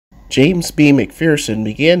James B. McPherson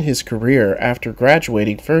began his career after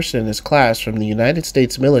graduating first in his class from the United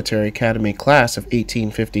States Military Academy class of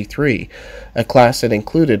 1853, a class that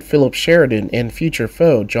included Philip Sheridan and future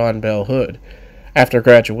foe John Bell Hood. After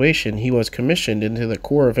graduation, he was commissioned into the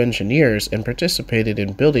Corps of Engineers and participated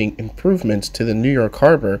in building improvements to the New York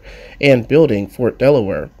Harbor and building Fort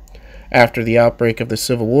Delaware. After the outbreak of the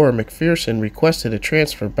Civil War, McPherson requested a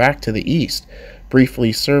transfer back to the East,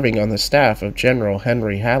 briefly serving on the staff of General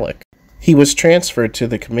Henry Halleck. He was transferred to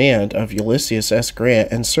the command of Ulysses S.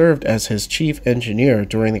 Grant and served as his chief engineer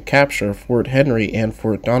during the capture of Fort Henry and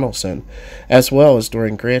Fort Donelson, as well as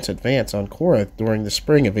during Grant's advance on Corinth during the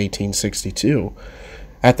spring of 1862.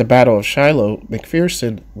 At the Battle of Shiloh,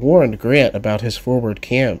 McPherson warned Grant about his forward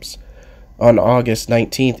camps. On August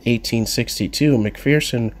 19, 1862,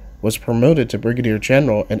 McPherson was promoted to brigadier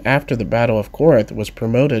general, and after the Battle of Corinth was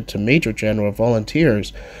promoted to major general of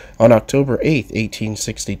volunteers on October 8,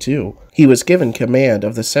 1862. He was given command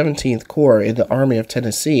of the 17th Corps in the Army of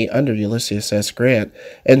Tennessee under Ulysses S. Grant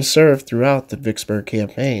and served throughout the Vicksburg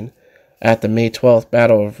campaign. At the May 12th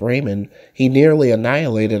Battle of Raymond, he nearly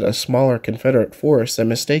annihilated a smaller Confederate force that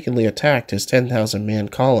mistakenly attacked his 10,000-man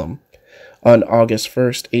column. On August 1,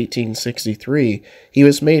 1863, he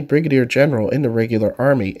was made brigadier general in the regular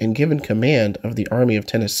army and given command of the Army of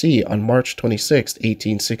Tennessee on March 26,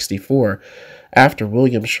 1864, after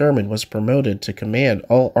William Sherman was promoted to command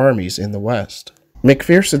all armies in the West.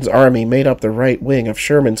 McPherson's army made up the right wing of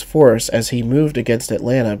Sherman's force as he moved against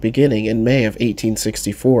Atlanta beginning in May of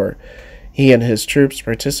 1864. He and his troops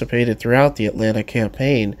participated throughout the Atlanta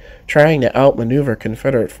campaign, trying to outmaneuver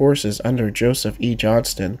Confederate forces under Joseph E.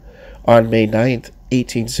 Johnston. On May 9,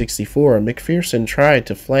 1864, McPherson tried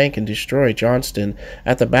to flank and destroy Johnston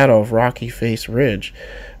at the Battle of Rocky Face Ridge,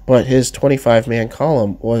 but his 25-man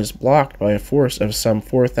column was blocked by a force of some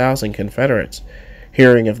 4,000 Confederates.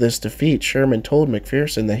 Hearing of this defeat, Sherman told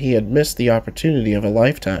McPherson that he had missed the opportunity of a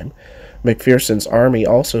lifetime. McPherson's army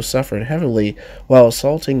also suffered heavily while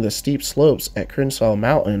assaulting the steep slopes at Crenshaw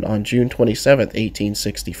Mountain on June 27,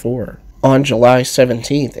 1864. On July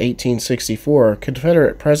 17, 1864,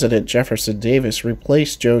 Confederate President Jefferson Davis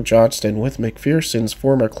replaced Joe Johnston with McPherson's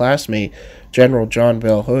former classmate, General John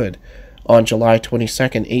Bell Hood. On July 22,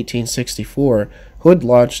 1864, Hood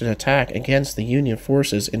launched an attack against the Union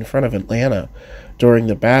forces in front of Atlanta. During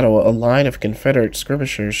the battle, a line of Confederate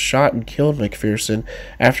skirmishers shot and killed McPherson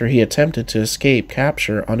after he attempted to escape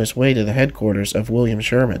capture on his way to the headquarters of William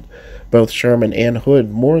Sherman. Both Sherman and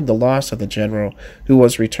Hood mourned the loss of the general, who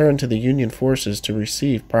was returned to the Union forces to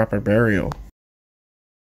receive proper burial.